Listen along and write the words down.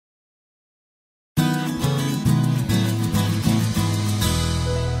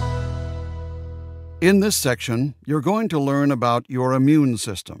In this section, you're going to learn about your immune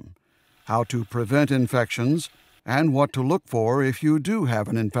system, how to prevent infections, and what to look for if you do have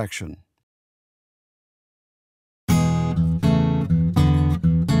an infection.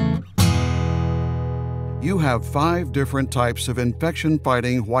 You have 5 different types of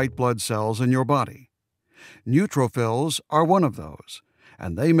infection-fighting white blood cells in your body. Neutrophils are one of those,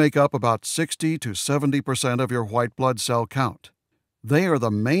 and they make up about 60 to 70% of your white blood cell count. They are the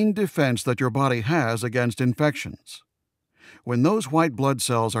main defense that your body has against infections. When those white blood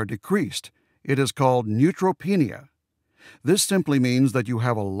cells are decreased, it is called neutropenia. This simply means that you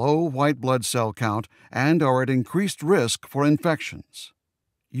have a low white blood cell count and are at increased risk for infections.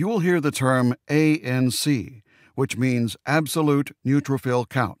 You will hear the term ANC, which means absolute neutrophil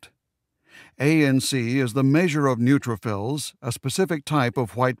count. ANC is the measure of neutrophils, a specific type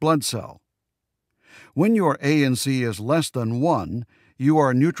of white blood cell. When your ANC is less than 1, you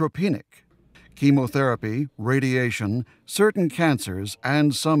are neutropenic. Chemotherapy, radiation, certain cancers,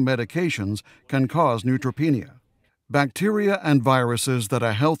 and some medications can cause neutropenia. Bacteria and viruses that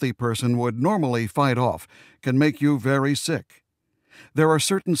a healthy person would normally fight off can make you very sick. There are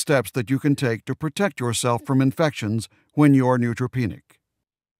certain steps that you can take to protect yourself from infections when you're neutropenic.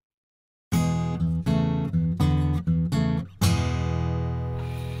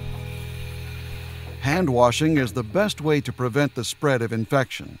 Hand washing is the best way to prevent the spread of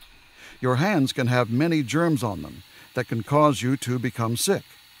infection. Your hands can have many germs on them that can cause you to become sick.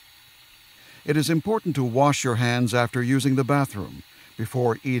 It is important to wash your hands after using the bathroom,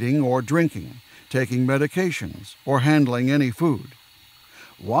 before eating or drinking, taking medications, or handling any food.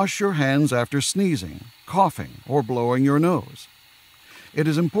 Wash your hands after sneezing, coughing, or blowing your nose. It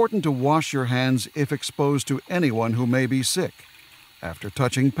is important to wash your hands if exposed to anyone who may be sick, after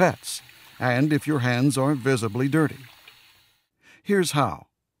touching pets, and if your hands are visibly dirty. Here's how.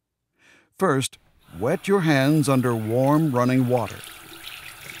 First, wet your hands under warm running water.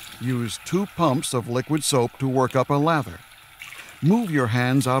 Use 2 pumps of liquid soap to work up a lather. Move your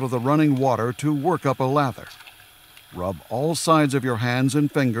hands out of the running water to work up a lather. Rub all sides of your hands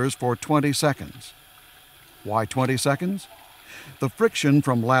and fingers for 20 seconds. Why 20 seconds? The friction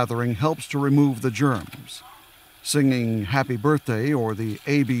from lathering helps to remove the germs. Singing Happy Birthday or the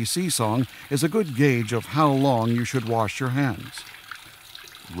ABC song is a good gauge of how long you should wash your hands.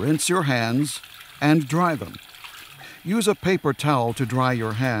 Rinse your hands and dry them. Use a paper towel to dry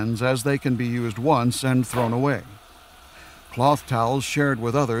your hands, as they can be used once and thrown away. Cloth towels shared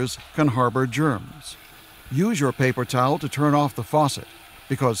with others can harbor germs. Use your paper towel to turn off the faucet,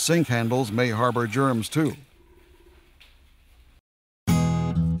 because sink handles may harbor germs too.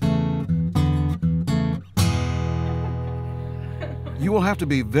 You will have to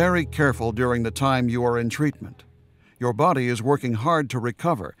be very careful during the time you are in treatment. Your body is working hard to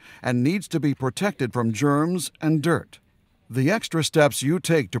recover and needs to be protected from germs and dirt. The extra steps you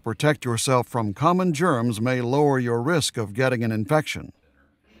take to protect yourself from common germs may lower your risk of getting an infection.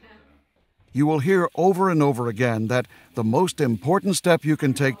 You will hear over and over again that the most important step you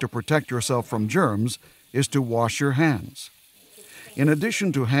can take to protect yourself from germs is to wash your hands. In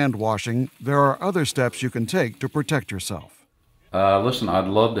addition to hand washing, there are other steps you can take to protect yourself. Listen, I'd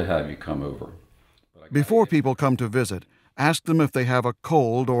love to have you come over. Before people come to visit, ask them if they have a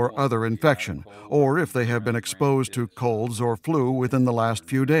cold or other infection, or if they have been exposed to colds or flu within the last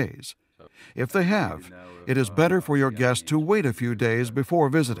few days. If they have, it is better for your guest to wait a few days before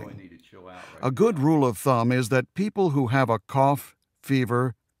visiting. A good rule of thumb is that people who have a cough,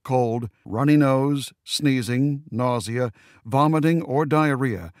 fever, cold, runny nose, sneezing, nausea, vomiting, or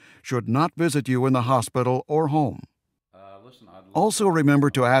diarrhea should not visit you in the hospital or home. Also remember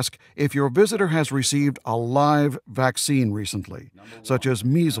to ask if your visitor has received a live vaccine recently, such as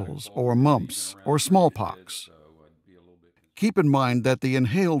measles or mumps or smallpox. Keep in mind that the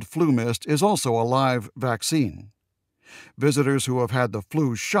inhaled flu mist is also a live vaccine. Visitors who have had the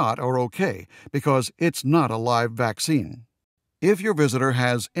flu shot are okay because it's not a live vaccine. If your visitor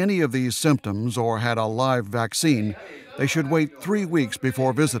has any of these symptoms or had a live vaccine, they should wait 3 weeks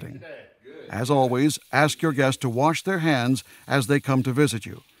before visiting. As always, ask your guests to wash their hands as they come to visit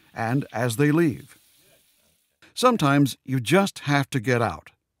you and as they leave. Sometimes you just have to get out,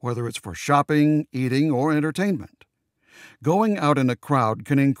 whether it's for shopping, eating, or entertainment. Going out in a crowd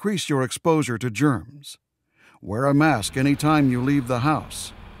can increase your exposure to germs. Wear a mask anytime you leave the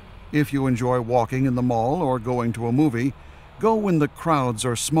house. If you enjoy walking in the mall or going to a movie, go when the crowds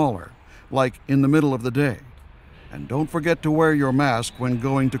are smaller, like in the middle of the day. And don't forget to wear your mask when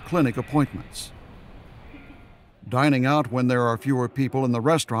going to clinic appointments. Dining out when there are fewer people in the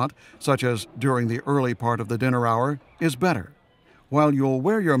restaurant, such as during the early part of the dinner hour, is better. While you'll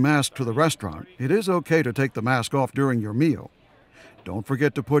wear your mask to the restaurant, it is okay to take the mask off during your meal. Don't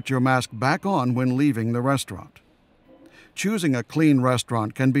forget to put your mask back on when leaving the restaurant. Choosing a clean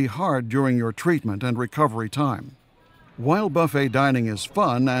restaurant can be hard during your treatment and recovery time. While buffet dining is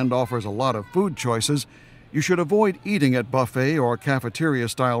fun and offers a lot of food choices, you should avoid eating at buffet or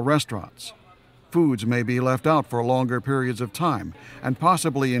cafeteria-style restaurants. Foods may be left out for longer periods of time and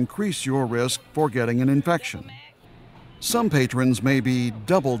possibly increase your risk for getting an infection. Some patrons may be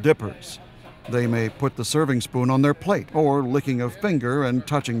double dippers. They may put the serving spoon on their plate or licking a finger and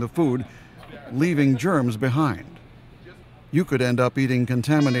touching the food, leaving germs behind. You could end up eating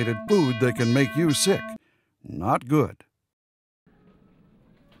contaminated food that can make you sick. Not good.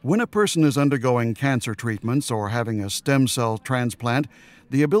 When a person is undergoing cancer treatments or having a stem cell transplant,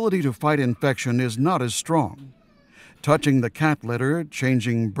 the ability to fight infection is not as strong. Touching the cat litter,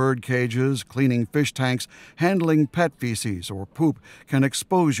 changing bird cages, cleaning fish tanks, handling pet feces or poop can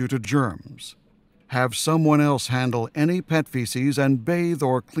expose you to germs. Have someone else handle any pet feces and bathe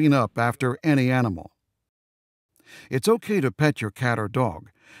or clean up after any animal. It's okay to pet your cat or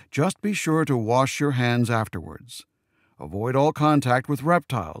dog. Just be sure to wash your hands afterwards. Avoid all contact with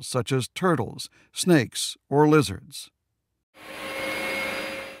reptiles such as turtles, snakes, or lizards.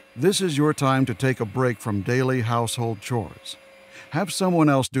 This is your time to take a break from daily household chores. Have someone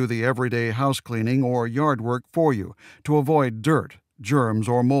else do the everyday house cleaning or yard work for you to avoid dirt, germs,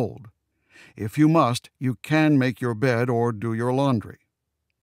 or mold. If you must, you can make your bed or do your laundry.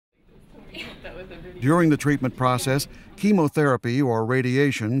 During the treatment process, chemotherapy or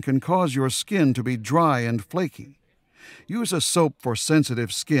radiation can cause your skin to be dry and flaky. Use a soap for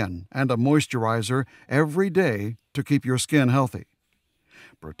sensitive skin and a moisturizer every day to keep your skin healthy.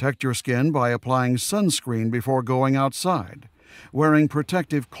 Protect your skin by applying sunscreen before going outside, wearing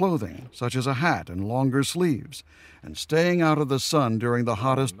protective clothing such as a hat and longer sleeves, and staying out of the sun during the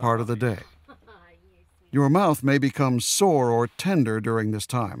hottest part of the day. Your mouth may become sore or tender during this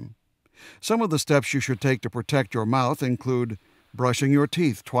time. Some of the steps you should take to protect your mouth include brushing your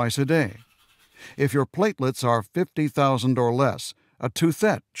teeth twice a day. If your platelets are 50,000 or less, a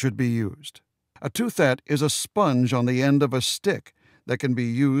toothette should be used. A toothette is a sponge on the end of a stick that can be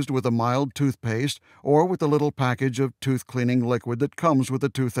used with a mild toothpaste or with a little package of tooth cleaning liquid that comes with the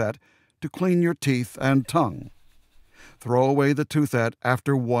toothette to clean your teeth and tongue. Throw away the toothette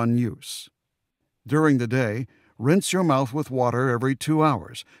after one use. During the day, rinse your mouth with water every 2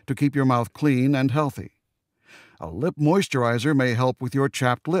 hours to keep your mouth clean and healthy. A lip moisturizer may help with your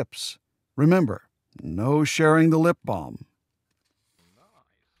chapped lips. Remember, no sharing the lip balm.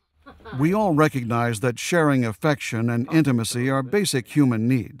 We all recognize that sharing affection and intimacy are basic human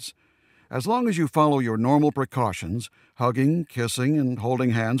needs. As long as you follow your normal precautions, hugging, kissing, and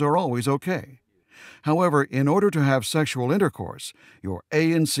holding hands are always okay. However, in order to have sexual intercourse, your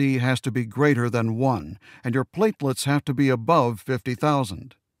ANC has to be greater than 1, and your platelets have to be above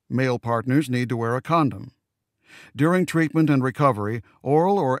 50,000. Male partners need to wear a condom. During treatment and recovery,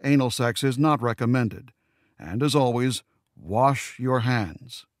 oral or anal sex is not recommended. And as always, wash your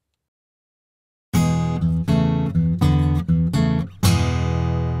hands.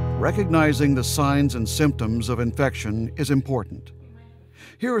 Recognizing the signs and symptoms of infection is important.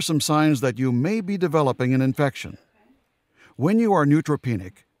 Here are some signs that you may be developing an infection. When you are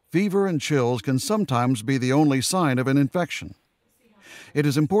neutropenic, fever and chills can sometimes be the only sign of an infection. It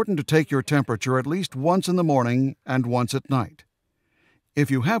is important to take your temperature at least once in the morning and once at night.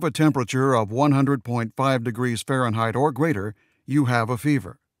 If you have a temperature of 100.5 degrees Fahrenheit or greater, you have a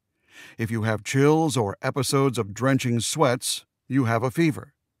fever. If you have chills or episodes of drenching sweats, you have a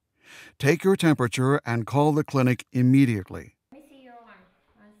fever. Take your temperature and call the clinic immediately.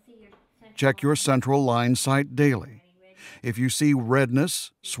 Check your central line site daily. If you see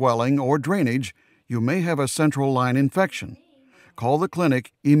redness, swelling, or drainage, you may have a central line infection. Call the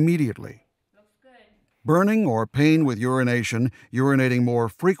clinic immediately. Burning or pain with urination, urinating more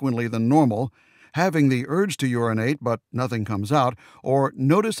frequently than normal, having the urge to urinate but nothing comes out, or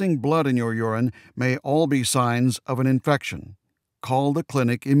noticing blood in your urine may all be signs of an infection. Call the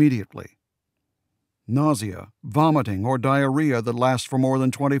clinic immediately. Nausea, vomiting, or diarrhea that lasts for more than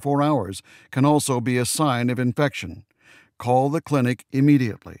 24 hours can also be a sign of infection. Call the clinic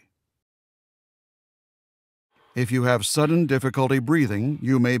immediately. If you have sudden difficulty breathing,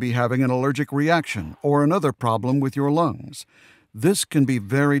 you may be having an allergic reaction or another problem with your lungs. This can be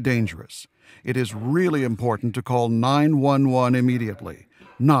very dangerous. It is really important to call 911 immediately,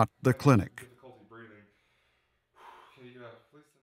 not the clinic.